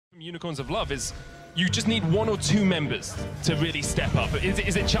Unicorns of Love is you just need one or two members to really step up. Is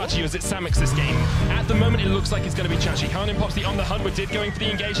it Chachi or is it Samix this game? At the moment, it looks like it's going to be Chachi. Hanin pops the on the hunt. We're did going for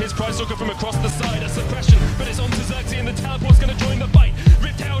the engage. His Prize Stalker from across the side. A suppression, but it's on to Xerxes and the teleport's going to join the fight.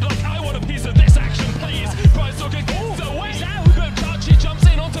 Ripped out like, I want a piece of this action, please. Prize Stalker gets away. But Chachi jumps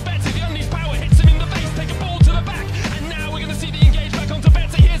in onto Betsy. The unleashed power hits him in the face. Take a ball to the back. And now we're going to see the engage back onto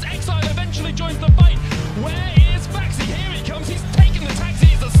Betsy. Here's Exile eventually joins the fight. Where is Faxi? Here he comes. He's taking the taxi.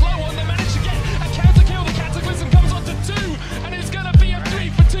 He's a slow one. They managed to get a counter kill. The Cataclysm comes on to 2. And it's going to be a 3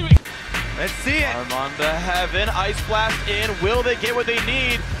 for 2. Let's see it. Armand to heaven. Ice Blast in. Will they get what they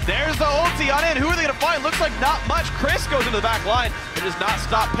need? There's the ulti on in. Who are they going to find? Looks like not much. Chris goes into the back line. It does not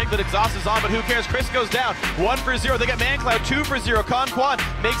stop. Piglet Exhaust is on, but who cares? Chris goes down. 1 for 0. They get ManCloud. 2 for 0. Quan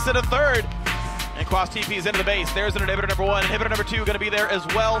makes it a 3rd. And Quas TP's into the base. There's an inhibitor number 1. Inhibitor number 2 going to be there as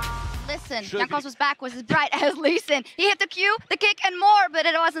well. Listen, Jankos was back, was as bright as Lee Sin. He hit the Q, the kick, and more, but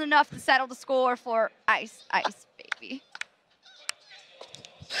it wasn't enough to settle the score for Ice, baby.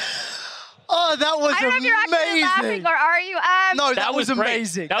 Oh, that was amazing. I don't know if you're actually laughing, or are you? No, that was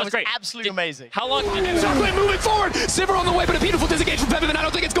amazing. That was great. Absolutely amazing. How long? Shockwave moving forward. Sivir on the way, but a beautiful disengage from Peppermint. I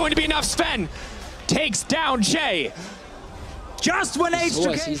don't think it's going to be enough. Sven takes down Jay. Just when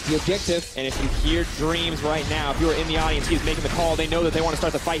H2K sees the objective, and if you hear Dreams right now, if you're in the audience, he's making the call. They know that they want to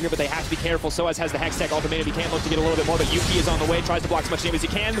start the fight here, but they have to be careful. So as has the Hextech ultimate, he can look to get a little bit more, but Yuki is on the way, tries to block as much damage as he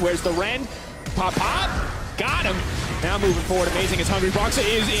can. Where's the Rend? Pop, got him. Now moving forward, amazing as Hungry Boxa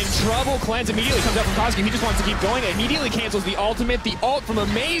is in trouble. Cleanse immediately comes out from Koski. He just wants to keep going. Immediately cancels the ultimate. The ult from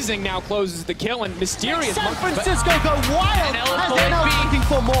Amazing now closes the kill, and Mysterious. San Francisco go wild as they're now looking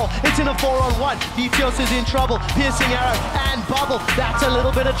for more. It's in a 4-on-1. Vitios is in trouble. Piercing Arrow and Bubble. That's a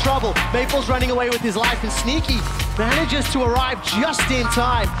little bit of trouble. Maple's running away with his life, and Sneaky manages to arrive just in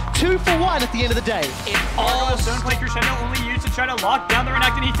time. 2 for 1 at the end of the day. All Stoneplay Crescendo only used to try to lock down the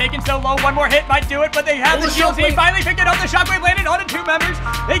Renekton. He's taken so low. One more hit might do it, but they have the shields. He finally picked it up. The Shockwave landed on 2 members.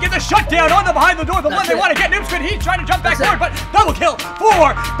 They get the shutdown on the behind the door. The one they want to get. Noobsquid, he's trying to jump back forward, but double kill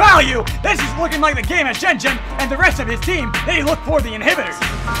for Value. This is looking like the game as Gen and the rest of his team, they look for the inhibitors.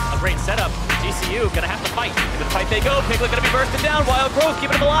 A great setup. GCU gonna have to fight. Into the fight they go. Piglet gonna be bursting down. Wild Growth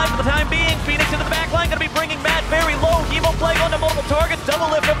keeping him alive for the time being. Phoenix into the back line, gonna be bringing Matt very low. Emo Plague onto multiple targets. Double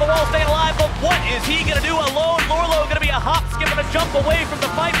lift up the wall, staying alive. But what is he gonna do alone? Lorlo gonna be a hop, skip, and a jump away from the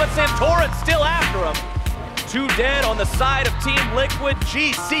fight, but Santorin's still after him. 2 dead on the side of Team Liquid.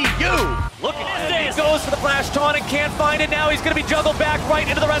 GCU looking at it. He goes for the flash taunt and can't find it. Now he's going to be juggled back right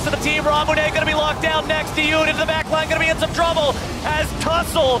into the rest of the team. Ramune going to be locked down next to you. Into the back line, going to be in some trouble as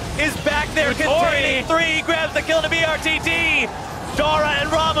Tussle is back there containing 3. Grabs the kill to BRTT. Dara and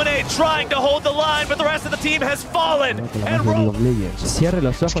Ramune trying to hold the line, but the rest of the team has fallen. And cierre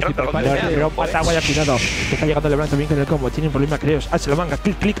los ojos y prepárate. Rompa agua de cuidado. Está llegando LeBron también con el combo. Tiene un problema, creo. Hace la manga.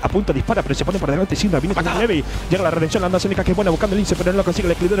 Clic, a punto, dispara, pero se pone por delante. Sindra viene con el Levi. Llega la redención. La anda Sónica que es buena buscando el lince, pero no lo consigue.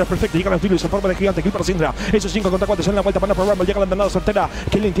 El equilibrio es perfecto. Llega Nautilus en forma de gigante. Kill para Sindra. Esos 5 contra 4 son la vuelta para Rumble. Llega la andanada soltera.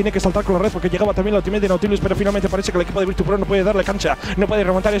 Killing tiene que saltar con la red porque llegaba también la ultimate de Nautilus, pero finalmente parece que el equipo de Virtus Pro no puede darle cancha. No puede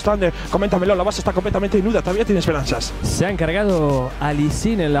remontar esto. Ander, coméntamelo. La base está completamente nuda. Todavía tiene esperanzas. Se han cargado a Lee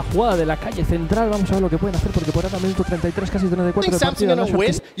Sin en la jugada de la calle central. Vamos a ver lo que pueden hacer porque por ahora minuto 33, casi 34 de partida. Gonna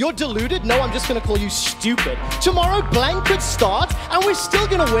win? You're deluded? No, I'm just gonna call you stupid. Tomorrow, blank could start, and we're still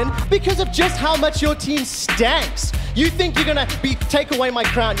gonna win because of just how much your team stanks. You think you're gonna take away my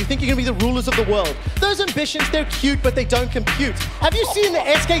crown? You think you're gonna be the rulers of the world? Those ambitions, they're cute, but they don't compute. Have you seen the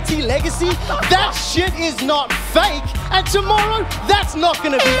SKT legacy? That shit is not fake, and tomorrow, that's not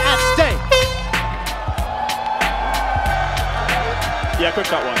gonna be at stake. Yeah, quick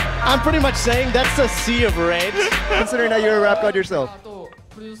shot one. I'm pretty much saying that's a sea of red. Considering that you're a rap god yourself.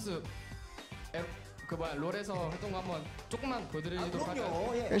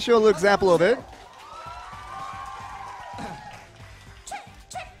 And show a little example of it.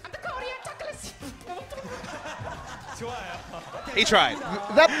 He tried.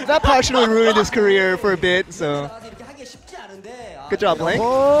 That partially ruined his career for a bit, so. Good job, Blank.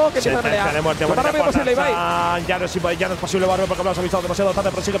 Ya no es posible barrio porque lo has avisado demasiado tarde,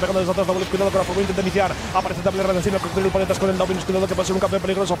 pero sigue pegando desde atrás. Cuidado con la forma, intenta iniciar. Aparece también Redención con el oponente con el Dominus. Cuidado que puede ser un cambio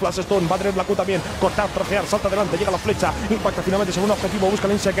peligroso. Flash Stone, va a tener la Q también. Cortar, trocear, salta adelante, llega la flecha. Impacta finalmente sobre un objetivo. Busca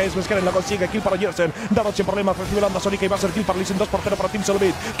el Insect que es Meskeren, la consigue. Kill para Jersen. Dado sin problemas, recibe la onda Sónica y va a ser kill para Lee Sin. 2 por 0 para Team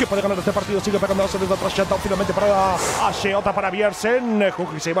Solomid, que puede ganar este partido. Sigue pegando desde atrás. Shutdown finalmente para Asheota, para Bjersen.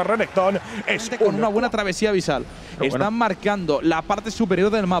 Juji se va Renekton. Es con una buena travesía visual. Están marcando la parte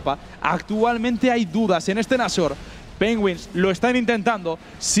superior del mapa. Actualmente hay dudas en este Nashor. Penguins lo están intentando,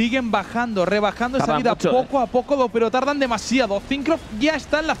 siguen bajando, rebajando esa vida poco a poco, pero tardan demasiado. Cincroft ya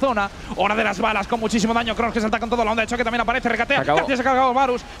está en la zona. Hora de las balas con muchísimo daño. Kronos que salta con todo la onda de choque, también aparece, recatea. García se ha cargado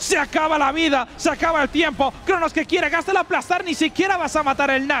Varus. Se acaba la vida, se acaba el tiempo. Kronos que quiere gastar el aplastar, ni siquiera vas a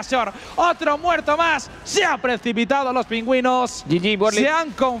matar el Nashor. Otro muerto más. Se ha precipitado los pingüinos. Se han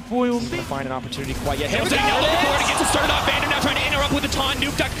confundido. With the taunt,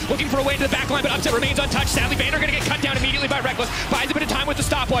 Nuke Duck looking for a way to the back line, but Upset remains untouched. Sadly, Banner going to get cut down immediately by Reckless. Buys a bit of time with the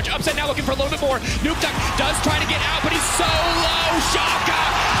stopwatch. Upset now looking for a little bit more. Nuke Duck does try to get out, but he's so low. Shaka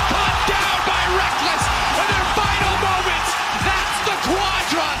cut down by Reckless in their final moments. That's the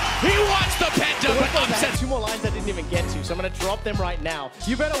Quadra. He wants the Penta, but Upset. Two more lines I didn't even get to, so I'm going to drop them right now.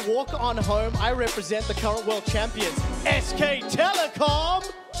 You better walk on home. I represent the current world champions, SK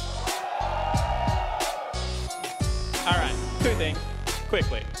Telecom. All right, two things,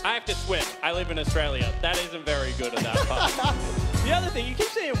 quickly. I have to swim. I live in Australia. That isn't very good at that part. The other thing, you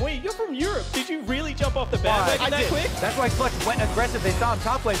keep saying we. You're from Europe. Did you really jump off the bandwagon that quick? That's why Clutch went aggressive. They saw him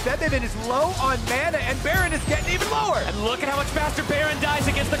top lane. Bevin is low on mana, and Baron is getting even lower. And look at how much faster Baron dies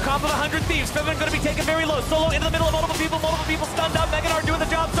against the comp of 100 Thieves. Bevin going to be taken very low. Solo into the middle of multiple people stunned up. Meganar doing the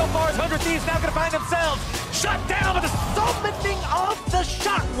job so far as 100 Thieves now going to find themselves shut down, but the summoning of the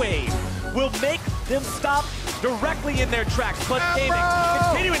Shockwave will make them stop directly in their tracks. Clutch Gaming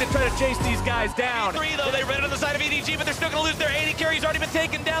continuing to try to chase these guys down. 3 though, they ran on the side of EDG, but they're still going to lose their AD carry. He's already been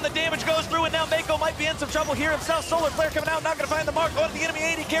taken down. The damage goes through, and now Mako might be in some trouble here himself. Solar Flare coming out, not going to find the mark. Going to the enemy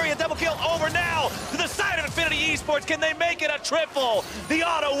AD carry, a double kill over now to the side of Infinity Esports. Can they make it a triple? The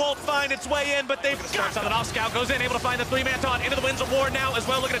auto won't find its way in, but they've got something off. Scout goes in, able to find the 3-man taunt into the Winds of War now as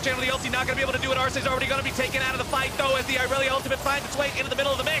well. Looking at channel the LC, not going to be able to do it. Arce's already going to be taken out of the fight though as the Irelia ultimate finds its way into the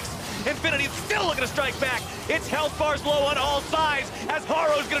middle of the mix. Infinity still looking to strike back. Its health bars low on all sides as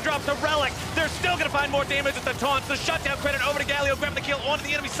Haro's going to drop the Relic. They're still going to find more damage at the taunts. The shutdown credit over to Galio, grab the kill onto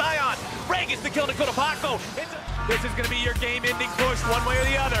the enemy Scion. Ray gets the kill to Kotopaco. This is going to be your game-ending push one way or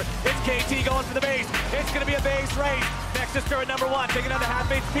the other. It's KT going for the base. It's going to be a base race. Nexus turret number 1, taking down to half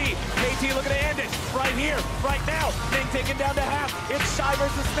HP. KT looking to end it right here, right now. Ming taken down to half. It's Shy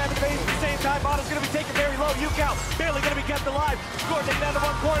versus Spam in the base at the same time. Mono's going to be taken very low. Yukao barely going to be kept alive. Score taken down to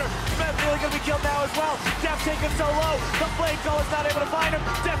one corner. Spam really going to be killed now as well. Def taken so low. The Flame Caller's not able to find him.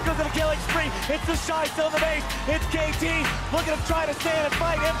 Def goes on a killing spree. It's the Shy still in the base. It's KT looking to try to stand and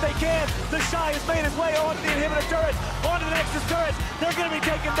fight if they can. The Shy has made his way onto the inhibitor turret, onto the Nexus turret. They're going to be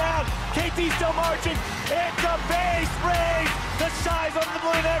taken down. KT still marching. It's a base race. The Shy's under the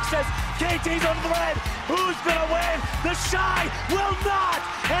blue Nexus. KT's under the red. Who's going to win? The Shy will not.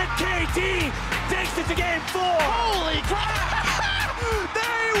 And KT takes it to game 4. Holy crap!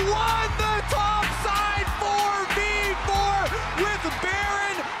 They won the